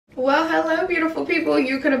Well, hello beautiful people.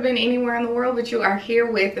 You could have been anywhere in the world, but you are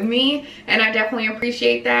here with me, and I definitely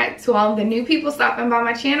appreciate that. To all of the new people stopping by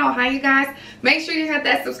my channel, hi you guys. Make sure you hit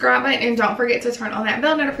that subscribe button and don't forget to turn on that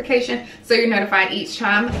bell notification so you're notified each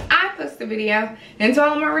time I post a video. And to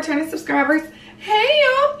all of my returning subscribers, hey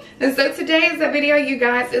y'all. And so today's video, you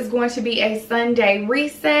guys, is going to be a Sunday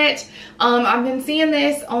reset. I've been seeing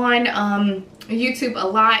this on YouTube a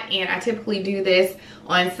lot, and I typically do this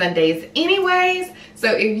on Sundays anyways.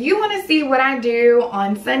 So if you want to see what I do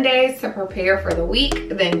on Sundays to prepare for the week,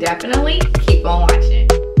 then definitely keep on watching.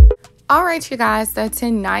 Alright you guys, so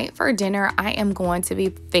tonight for dinner I am going to be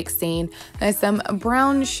fixing some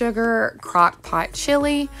brown sugar crock pot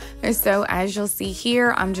chili. And so as you'll see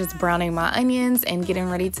here, I'm just browning my onions and getting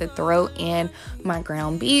ready to throw in my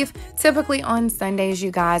ground beef. Typically on Sundays,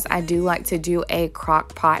 you guys, I do like to do a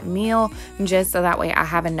crock pot meal just so that way I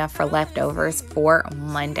have enough for leftovers for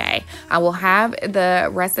Monday. I will have the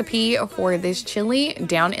recipe for this chili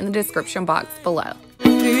down in the description box below.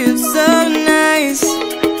 Feels so nice.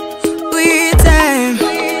 Time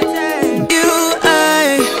you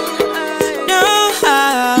I know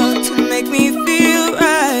how to make me feel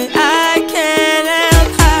right. I can't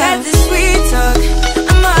help got this sweet talk.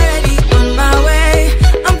 I'm already on my way.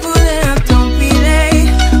 I'm pulling up, don't be late.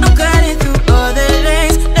 I'm cutting through all the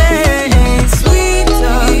lanes. Sweet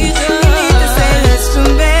talk. You need to say let's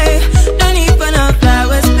convey. No need for no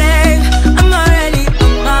flowers, babe. I'm already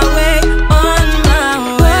on my way, on my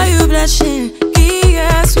way. Why you blushing?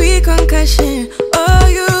 Yeah, sweet concussion. Oh,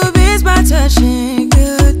 you miss my touching.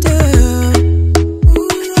 Good, do.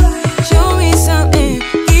 Show me something.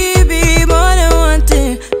 Give me more than one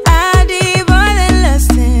thing. I need more than less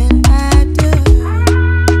than I do.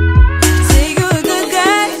 Say you're a good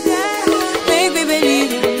guy. Make me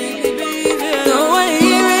believe it. Don't wanna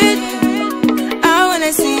hear it. I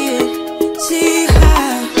wanna see it. See how.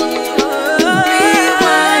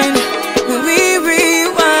 Rewind. When we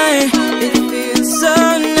rewind, it feels so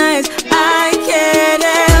nice. I can't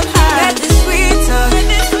help got this sweet talk.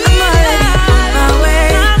 I'm already on my way.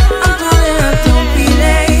 I'm pulling up, don't be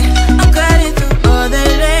late. I'm cutting through all the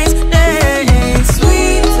lanes.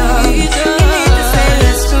 Sweet talk. You need to say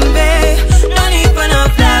let's convey. No need for no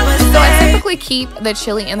flowers. So I typically keep the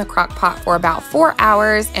chili in the crock pot for about 4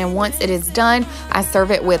 hours, and once it is done, I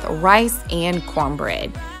serve it with rice and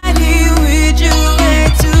cornbread. I've been with you way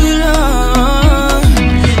too long.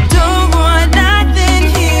 Don't want nothing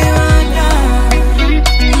here or now,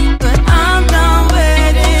 but I'm done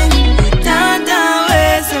waiting. Down,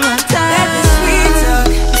 wasting my time. Got this sweet talk.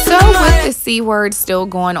 So with the C word still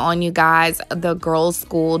going on, you guys, the girls'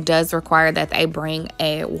 school does require that they bring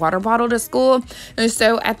a water bottle to school. And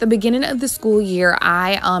so at the beginning of the school year,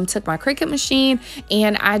 I took my Cricut machine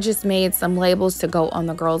and I just made some labels to go on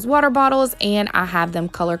the girls' water bottles, and I have them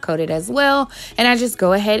color coded as well. And I just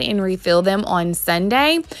go ahead and refill them on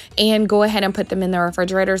Sunday and go ahead and put them in the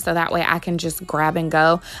refrigerator so that way I can just grab and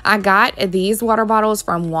go. I got these water bottles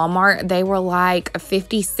from Walmart. They were like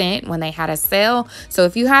 50 cents when they had a sale. So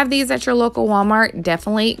if you have these at your local Walmart,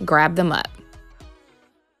 definitely grab them up.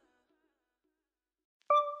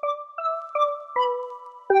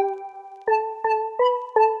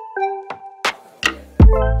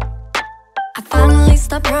 I finally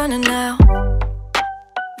stopped running now.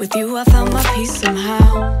 With you I found my peace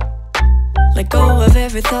somehow. Let go of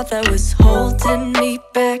every thought that was holding me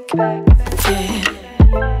back. Yeah,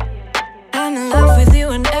 I'm in love with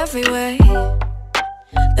you in every way.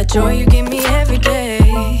 The joy you give me every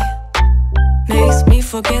day makes me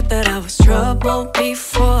forget that I was troubled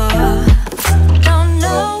before. Don't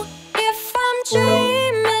know if I'm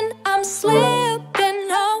dreaming, I'm slipping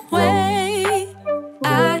away.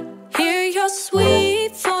 I hear your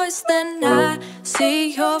sweet voice, then I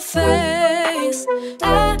see your face.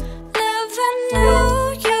 I never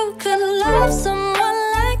knew you could love someone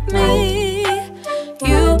like me.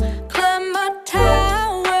 You climbed my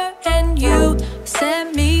tower and you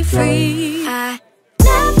set me free. I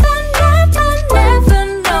never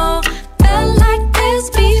know felt like this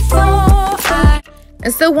before.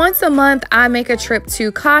 And so once a month, I make a trip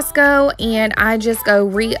to Costco and I just go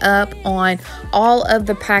re-up on all of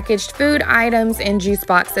the packaged food items and juice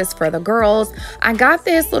boxes for the girls. I got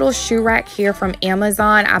this little shoe rack here from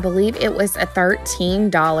Amazon. I believe it was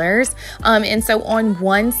 $13. And so on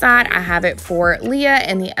one side, I have it for Leah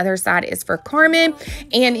and the other side is for Carmen.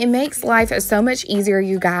 And it makes life so much easier,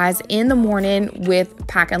 you guys. In the morning with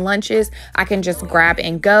packing lunches, I can just grab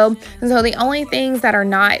and go. And so the only things that are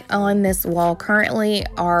not on this wall currently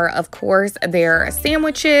definitely are, of course, their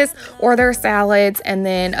sandwiches or their salads, and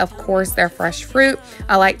then of course their fresh fruit.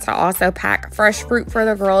 I like to also pack fresh fruit for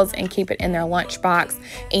the girls and keep it in their lunchbox,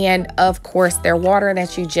 and of course their water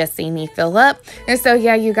that you just see me fill up. And so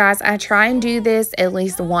yeah, you guys, I try and do this at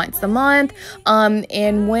least once a month.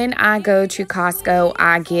 And when I go to Costco,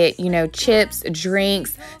 I get, you know, chips,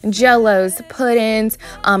 drinks, jellos, puddings,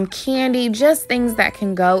 candy, just things that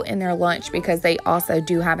can go in their lunch, because they also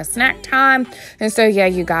do have a snack time. And so yeah,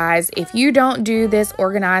 you guys, if you don't do this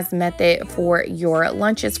organized method for your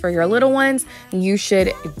lunches for your little ones, you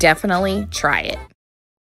should definitely try it.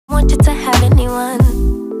 Want you to have anyone,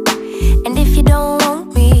 and if you don't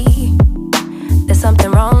want me, there's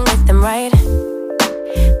something wrong with them, right?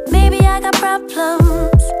 Maybe I got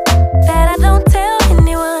problems that I don't tell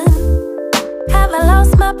anyone. Have I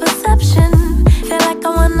lost my perception? Feel like I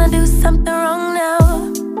wanna do something wrong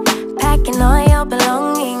now. Packing all your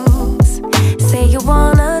belongings, say you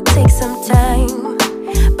wanna take some time,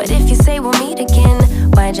 but if you say we'll meet again,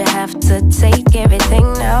 why'd you have to take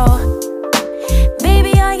everything now?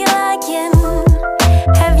 Baby, are you lying?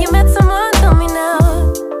 Have you met someone? Tell me now.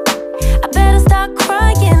 I better start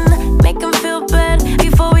crying, make them feel bad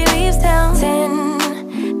before we leave town.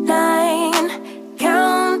 10, 9,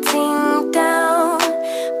 counting down,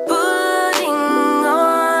 putting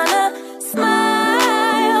on a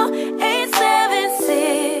smile. 8, 7,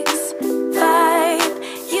 6, 5.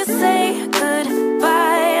 You say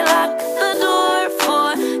goodbye, lock the door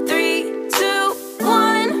for 3, 2,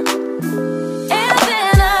 1. And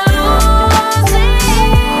then I lose it.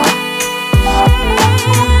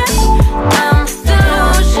 I'm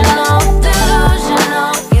delusional,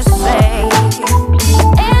 delusional, you say.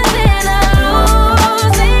 And then I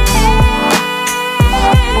lose it.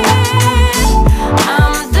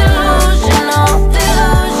 I'm delusional,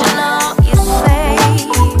 delusional, you say.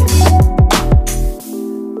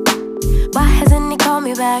 Why hasn't he called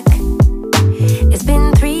me back? It's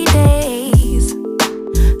been 3 days.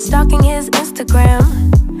 Stalking his Instagram,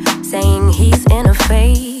 saying he's in a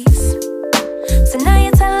phase. So now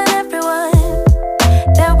you're telling everyone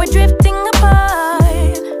that we're drifting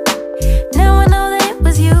apart. Now I know that it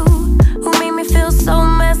was you who made me feel so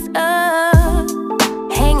messed up.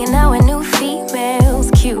 Hanging out with new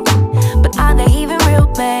females, cute, but are they even real,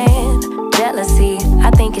 man? Jealousy,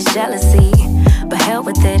 I think it's jealousy, but hell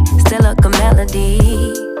with it, still a good melody.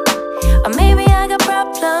 Or maybe I got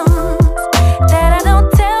problems that I don't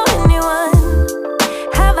tell anyone.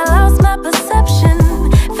 Have I lost my perception?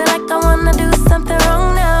 Feel like I wanna do something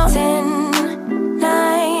wrong now. 10,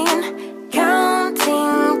 9,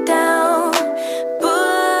 counting down,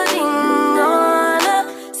 putting on a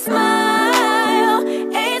smile.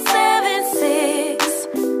 8, 7, 6,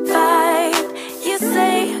 5. You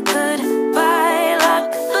say goodbye,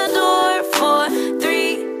 lock the door for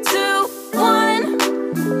 3, 2, 1.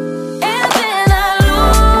 And then I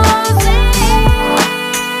lose it.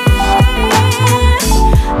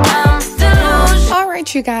 I'm delusional. All right,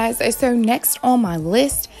 you guys, so next on my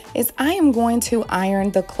list is I am going to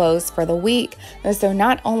iron the clothes for the week. And so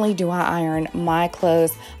not only do I iron my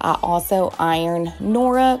clothes, I also iron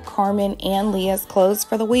Nora, Carmen, and Leah's clothes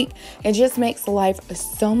for the week. It just makes life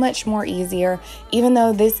so much more easier. Even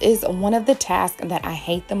though this is one of the tasks that I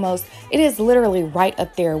hate the most, it is literally right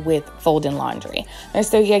up there with folding laundry. And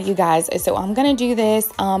so yeah, you guys, so I'm gonna do this.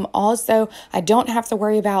 Also, I don't have to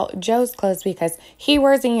worry about Joe's clothes because he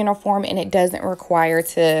wears a uniform and it doesn't require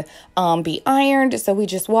to be ironed. So we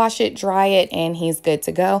just wash it, dry it, and he's good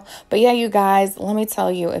to go. But yeah, you guys, let me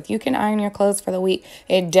tell you, if you can iron your clothes for the week,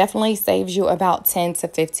 it definitely saves you about 10 to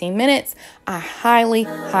 15 minutes. I highly,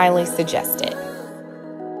 highly suggest it.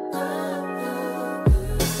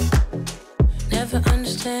 Never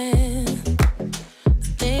understand the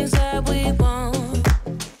things that we want.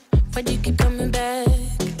 Why do you keep coming back?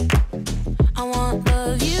 I want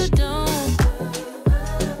love, you don't.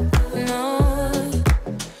 No.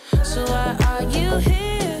 So why are you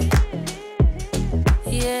here?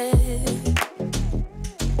 Yeah.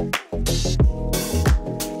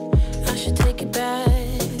 I should take it back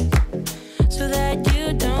so that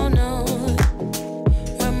you don't know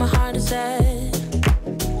where my heart is at.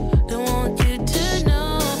 Don't want you to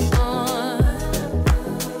know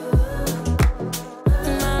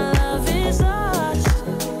my love is lost.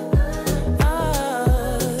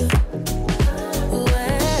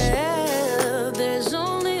 Well, there's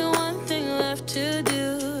only one thing left to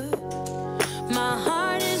do. My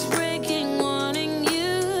heart is breaking, wanting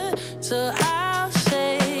you, so I'll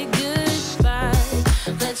say goodbye.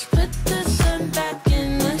 Let's put the sun back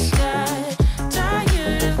in the sky.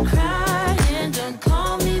 Tired of crying, don't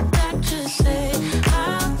call me back, just say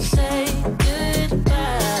I'll say goodbye.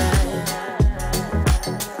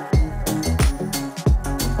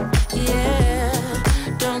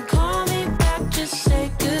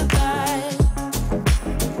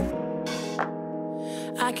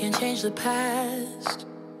 I can't change the past.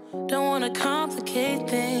 Don't wanna complicate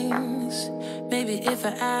things. Maybe if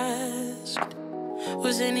I asked,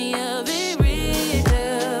 was any of it real?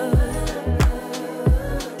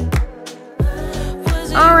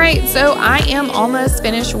 All right, so I am almost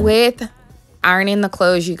finished with ironing the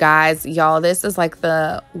clothes, you guys. Y'all, this is like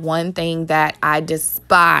the one thing that I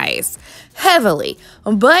despise heavily.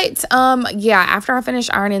 But yeah, after I finish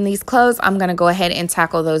ironing these clothes, I'm gonna go ahead and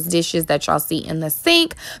tackle those dishes that y'all see in the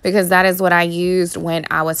sink, because that is what I used when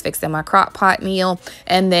I was fixing my crock pot meal.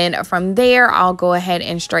 And then from there, I'll go ahead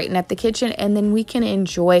and straighten up the kitchen, and then we can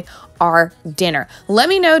enjoy our dinner. Let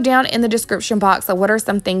me know down in the description box of what are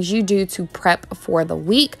some things you do to prep for the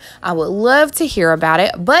week. I would love to hear about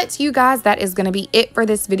it. But you guys, that is going to be it for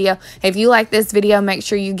this video. If you like this video, make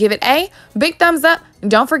sure you give it a big thumbs up.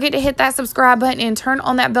 Don't forget to hit that subscribe button and turn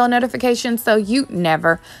on that bell notification so you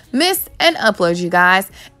never miss an upload, you guys.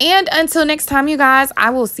 And until next time, you guys, I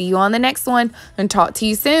will see you on the next one and talk to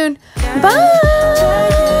you soon.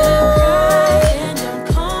 Bye.